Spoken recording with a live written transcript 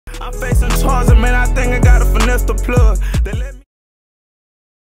I'm facing Tarzan, man, I think I got a finesse the plug. They let me.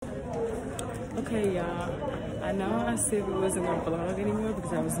 Okay, y'all. I know I said we wasn't gonna vlog anymore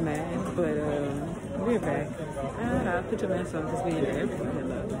because I was mad, but we're back. I'll put your mask on because we in there.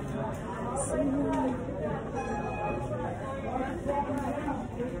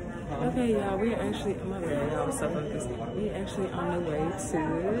 Okay, y'all, we're actually, my bad, y'all was so focused. We're actually on the way to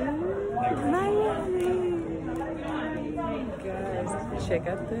Miami. Guys, check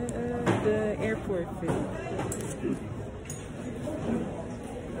out the airport view.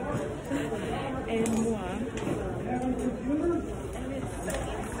 And moi.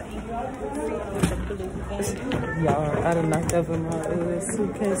 Y'all, I done knocked over my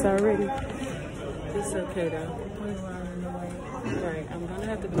suitcase already. It's okay though. Right, I'm gonna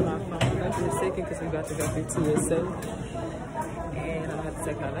have to do my phone up in a second because we about to go through TSA. And I'm gonna have to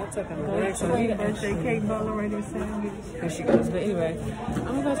take my laptop and my bag. So we actually cake baller right there sandwich. There she goes. But anyway,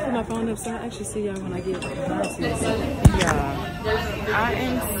 I'm about to put my phone up so I'll actually see y'all when I get to TSA. Yeah, I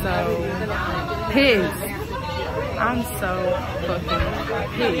am so pissed. I'm so fucking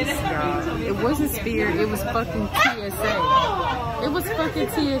pissed, y'all. It wasn't Spirit, it was fucking TSA. It was fucking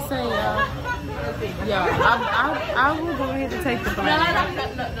TSA, y'all. Yeah, I will go ahead and take the blame.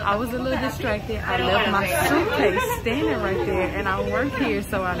 I was a little distracted. I left my suitcase standing right there, and I work here,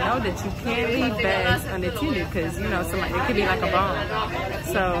 so I know that you can't leave bags unattended because, you know, somebody, it could be like a bomb.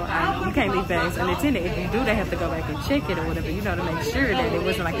 So you can't leave bags unattended. If you do, they have to go back and check it or whatever, you know, to make sure that it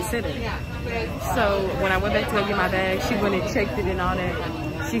wasn't like a sitter. So when I went back to go get my bag, she went and checked it and all that.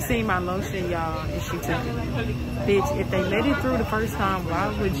 She seen my lotion, y'all, and she took it. Bitch, if they let it through the first time, why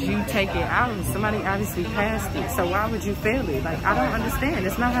would you take it out? Somebody obviously passed it, so why would you fail it? Like, I don't understand.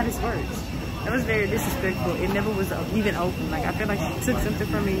 That's not how this works. That was very disrespectful. It never was even open. Like, I feel like she took something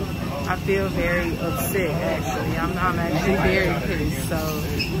from me. I feel very upset, actually. I'm actually very pissed, so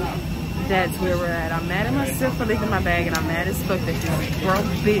that's where we're at. I'm mad at myself for leaving my bag, and I'm mad as fuck that this broke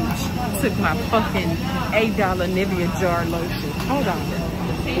bitch took my fucking $8 Nivea jar lotion. Hold on.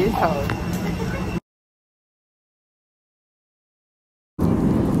 It's hard.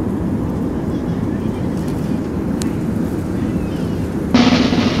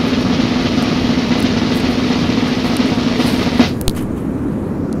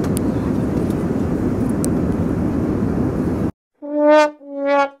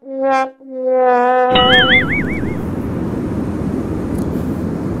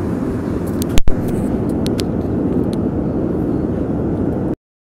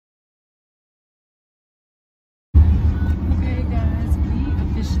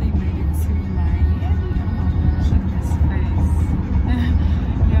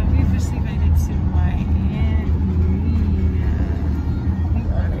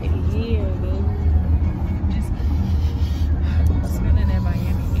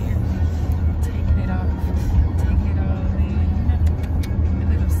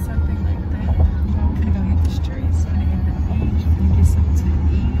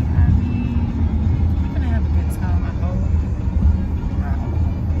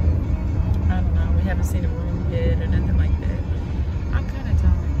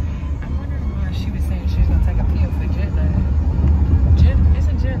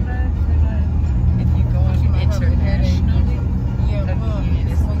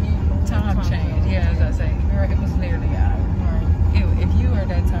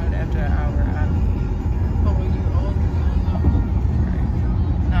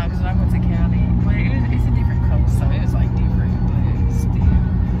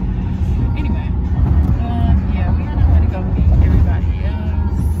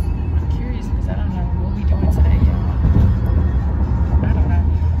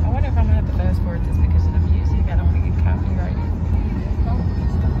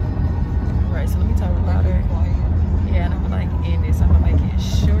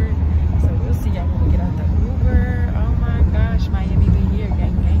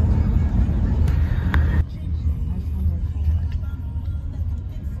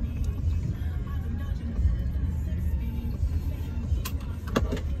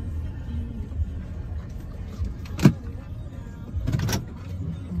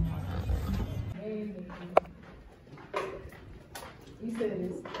 You said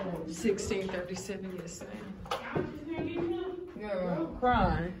it's 16:37. Yes, girl,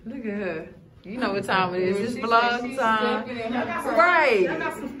 crying. Look at her. You know what time it is. It's vlog time. Right. I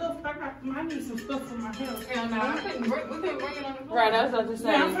got some stuff. I need some stuff for my hair. We couldn't bring it on the floor. Right, I was about to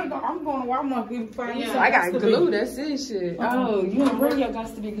say. Yeah, I'm going to Walmart getting find so I got glue. That's it, shit. Oh, you don't bring your got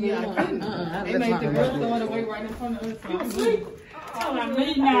to be glue. Yeah, they made the girl throw it away right in front of us. You asleep? Oh, I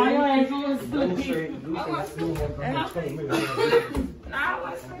need now. Your ass going to sleep.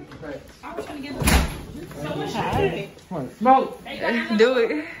 I was trying to get the Do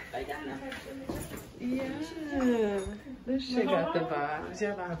it. Yeah. This shit got the vibes.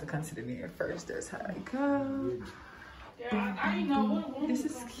 Y'all gonna have to come to the mirror first. That's how it goes. This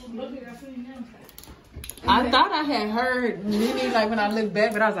is cute. I thought I had heard Nene like when I looked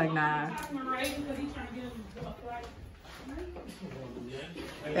back, but I was like, nah.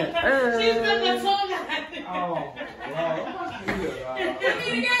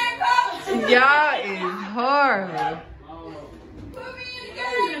 Y'all is horrible.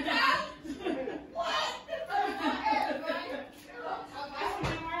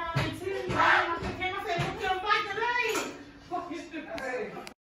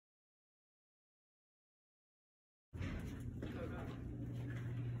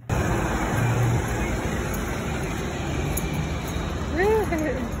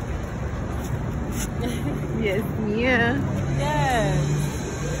 Yes, yeah. Yes.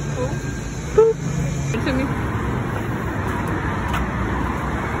 Boop. Boop. To me.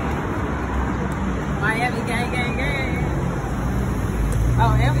 Miami gang, gang, gang.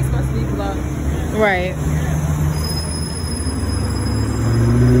 Oh, and we supposed to be vlogging. Right.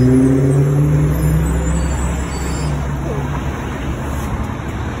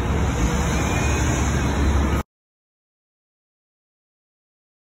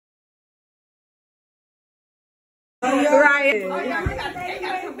 Right.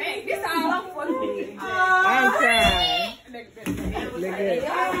 I'm trying. Look good.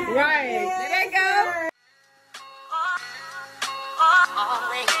 Right. There they go.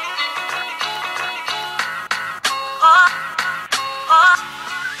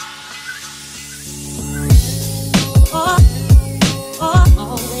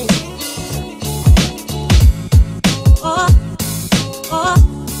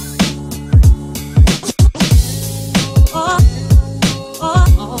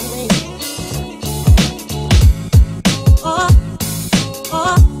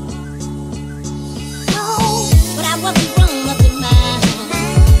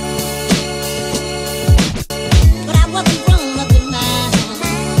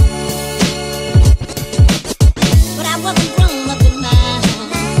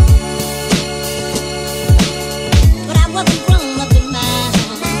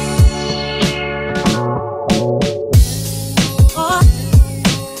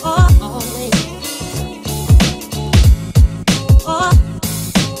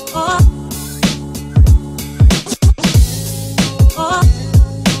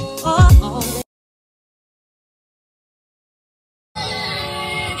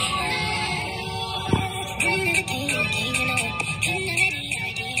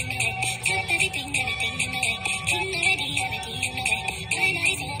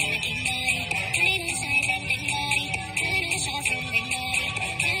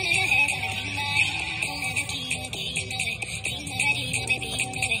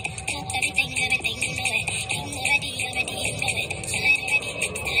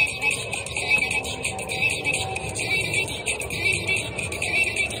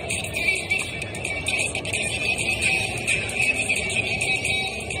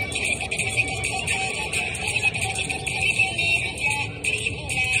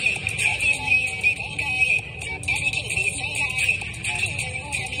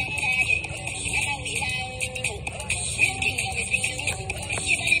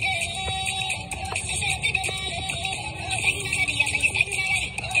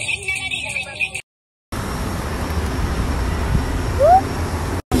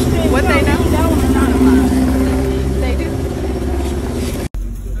 What they know? They do.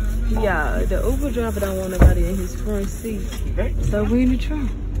 Yeah, the Uber driver don't want nobody in his front seat. So we in the truck.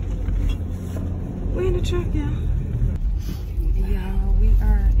 We in the truck, y'all. Y'all, we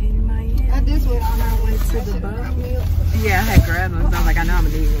are in Miami. I just went on my way to the boat. Yeah, I had grabbed one. So I was like, I know I'm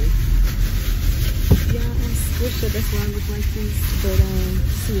gonna need one. Yeah, I'm switched up. That's why I look like this. But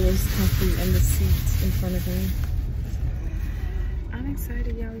see us comfy in the seat in front of me. I'm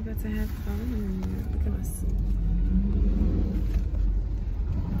excited, y'all. We about to have fun. Look at us.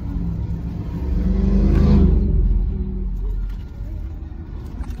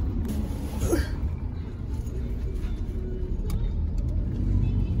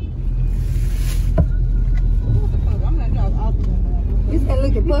 This guy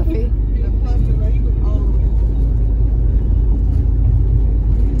looking puffy.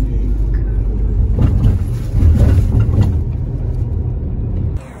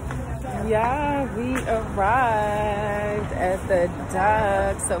 Yeah, we arrived at the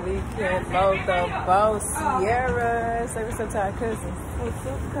dock so we can load the boat. Sierra, say what's up to our cousins. What's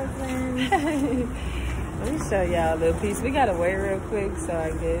up, cousin? Let me show y'all a little piece. We gotta wait real quick, so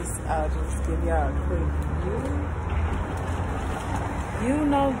I guess I'll just give y'all a quick view. You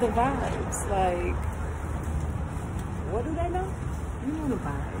know the vibes. Like, what do they know? You know the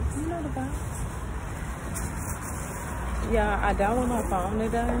vibes. You know the vibes. Yeah, I don't want my phone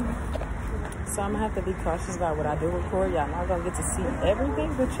today, so I'm gonna have to be cautious about what I do record. Y'all not gonna get to see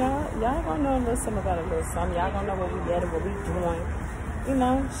everything, but y'all gonna know a little something about a little something. Y'all gonna know what we get and what we doing. You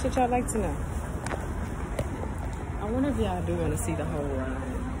know, shit y'all like to know. I wonder if y'all do want to see the whole ride.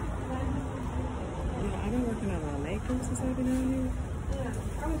 Yeah, I've been working on my makeup since I've been out here.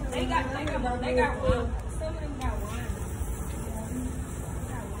 They got one. Some of them got one.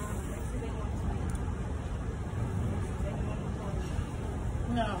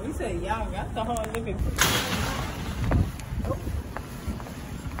 No, we said y'all got the whole living. Oh.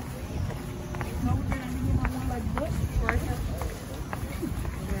 No, we're gonna get my one like this right here.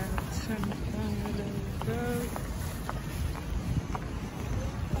 Yeah, turn it down.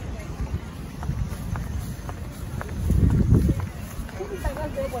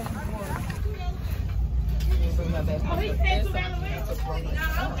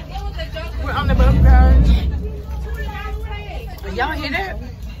 We're on the boat, guys. Y'all hear that?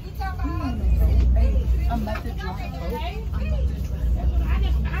 I'm about to drop a boat.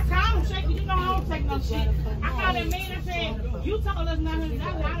 I called him, Shaky. You know I don't take no shit. I called that man and said, you told us nothing.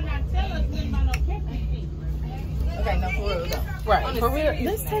 How did I tell us nothing about no picnic? Okay, no, for real though. Right, for real.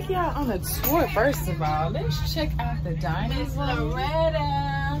 Let's take y'all on a tour first of all. Let's check out the dining room. Loretta,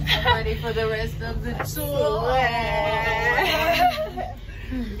 I'm ready for the rest of the tour.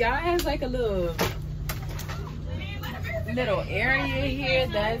 Y'all has like a little area here.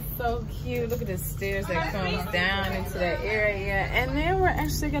 That's so cute. Look at the stairs that comes down into that area. And then we're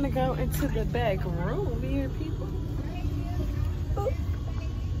actually gonna go into the back room here, people. Ooh.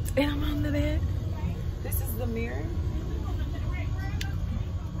 And I'm on the bed. This is the mirror.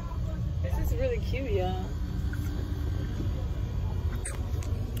 This is really cute, y'all.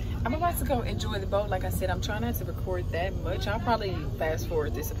 I'm about to go enjoy the boat. Like I said, I'm trying not to record that much. I'll probably fast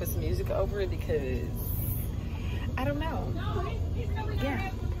forward this and put some music over it because I don't know.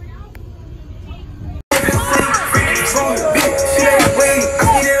 Yeah.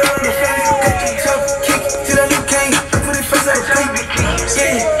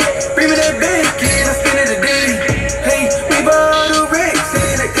 Bring me that bag, kid, I spend it a day. Hey, we bought a wreck,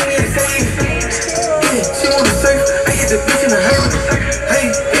 saying that come here to save. Yeah, she wanna surf, I hit the bitch in a hurry. Hey,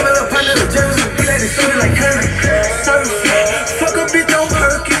 give me a partner of jersey, be like the shooter like Curry. Surf, fuck a bitch on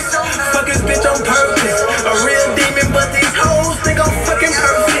purpose, fuck his bitch on purpose. A real demon, but these hoes think I'm fucking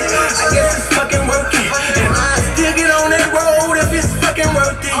perfect. I guess it's fucking working, and I still get on that road if it's fucking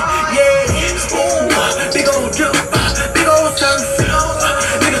worth it. Yeah, ooh, big old drip, big old surf.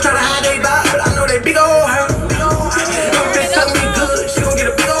 Niggas try to hide they vibe, but I know they big old hurt. If bitch tell me good, she gon'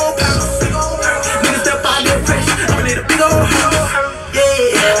 get a big old pound. Niggas step out there fresh, I'ma need a big old hurt.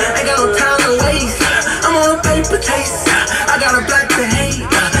 Yeah, ain't got no time to waste. I'm on a paper chase. I got a black to hate.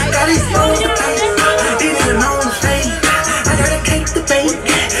 Got these phones to pay. These niggas know I'm fake. I gotta cake the bake.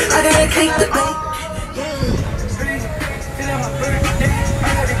 I gotta cake the bake.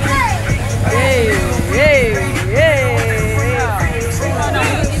 Hey, hey, hey.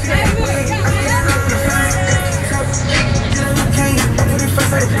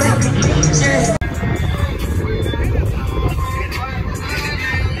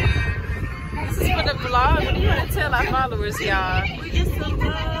 Vlog. What do you want to tell our followers, y'all?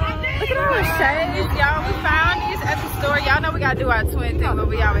 Look at our shades, y'all. We found these at the store. Y'all know we gotta do our twin thing, but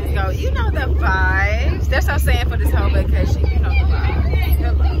we always go. You know the vibes. That's what I'm saying for this whole vacation. You know the vibes.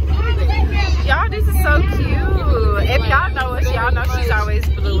 Y'all, this is so cute. If y'all know us, y'all know she's always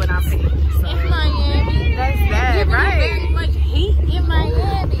blue and I'm pink. So. In Miami. That's that, right? Very much heat in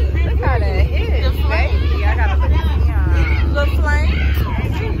Miami. Look how that is, baby. I gotta look at y'all. Little flame.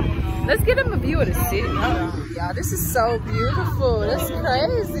 Let's get them a view of the city. Hold on, y'all. This is so beautiful. That's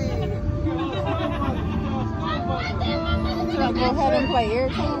crazy. Should I go ahead and play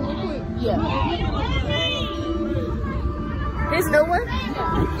airtime real quick? Yeah. His new one?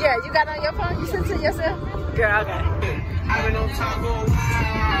 Yeah, you got it on your phone? You sent it to yourself? Girl, okay.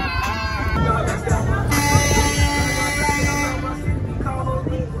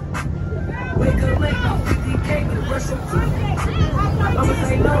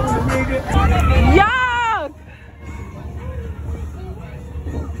 Yo!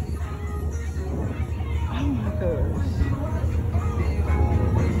 Oh my gosh.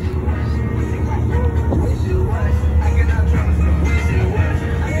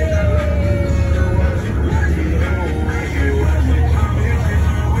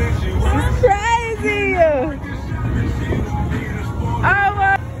 It's crazy!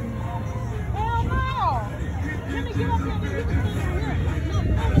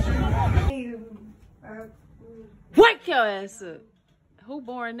 your ass up. Who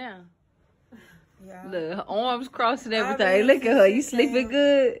born now? Yeah. Look, her arms crossed and everything. Look at her. You sleeping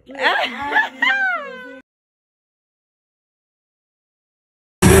good?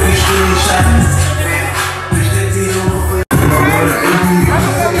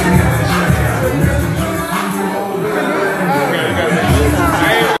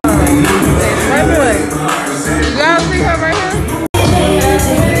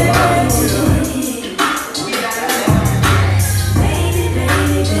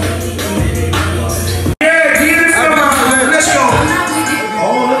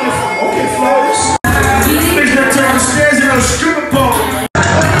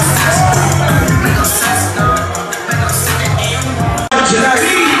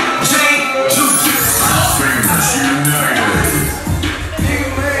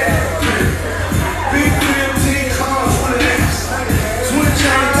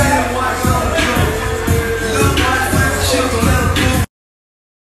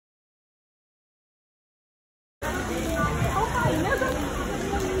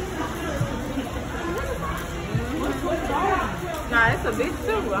 Nah, it's a big too.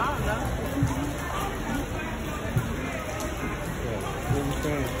 I don't know.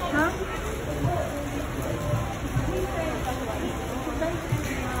 Huh?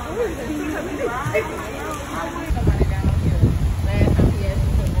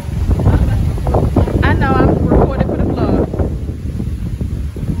 I know, I'm recording for the vlog.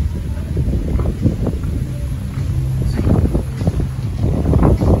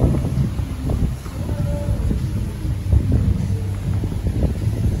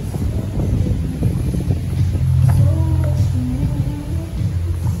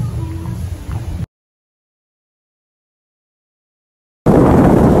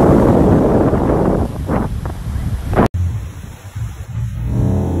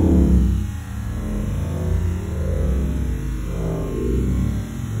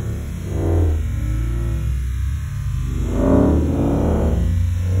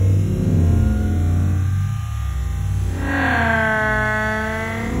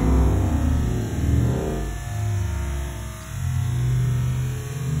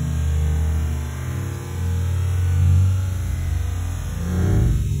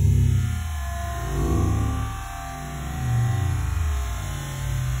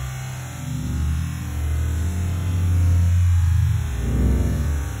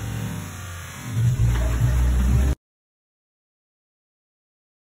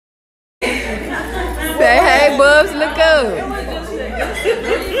 Say hey, Bubs, look up.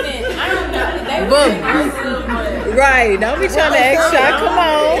 Bub. Right, don't be trying to act shy. Come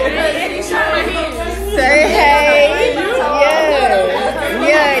on. Say hey. Yeah.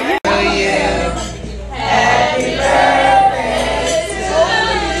 Yeah. Oh, yeah. Happy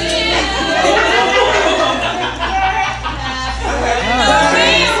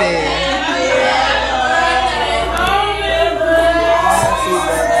birthday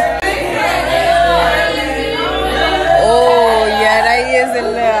Oh, yeah, that is a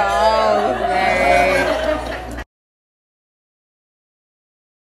little off, man.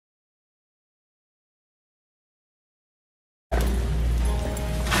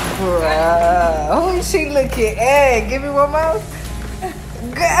 Bruh. Who is she looking at? Give me one more.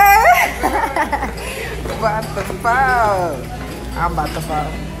 Girl. About to fall. I'm about to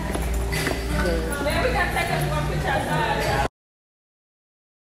fall. Man, we gotta take us one picture outside.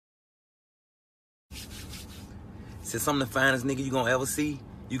 Since I'm the finest nigga you gonna ever see,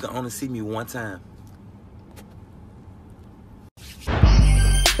 you can only see me one time.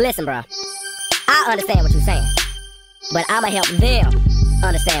 Listen, bro. I understand what you're saying, but I'ma help them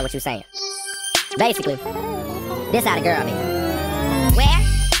understand what you're saying. Basically, this how the girl be. Where?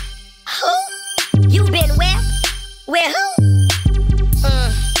 Who? You been where? Where who?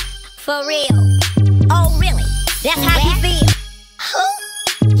 For real. Oh, really? That's how you feel. Who?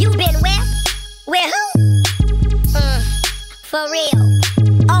 You been where? Where who? For real.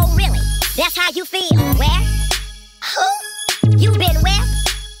 Oh, really? That's how you feel. Where? Who? You been where?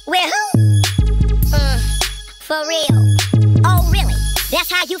 Where who? For real. Oh, really? That's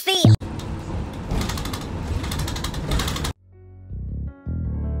how you feel.